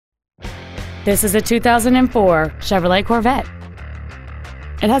This is a 2004 Chevrolet Corvette.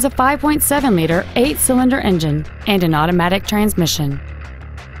 It has a 5.7-liter 8-cylinder engine and an automatic transmission.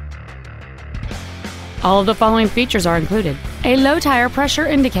 All of the following features are included: a low tire pressure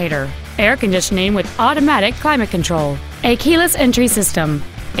indicator, air conditioning with automatic climate control, a keyless entry system,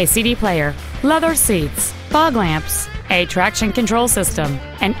 a CD player, leather seats, fog lamps, a traction control system,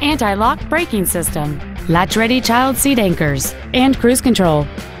 an anti-lock braking system, latch-ready child seat anchors, and cruise control.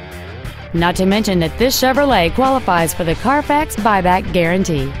 Not to mention that this Chevrolet qualifies for the Carfax buyback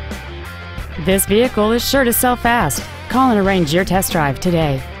guarantee. This vehicle is sure to sell fast. Call and arrange your test drive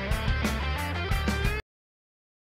today.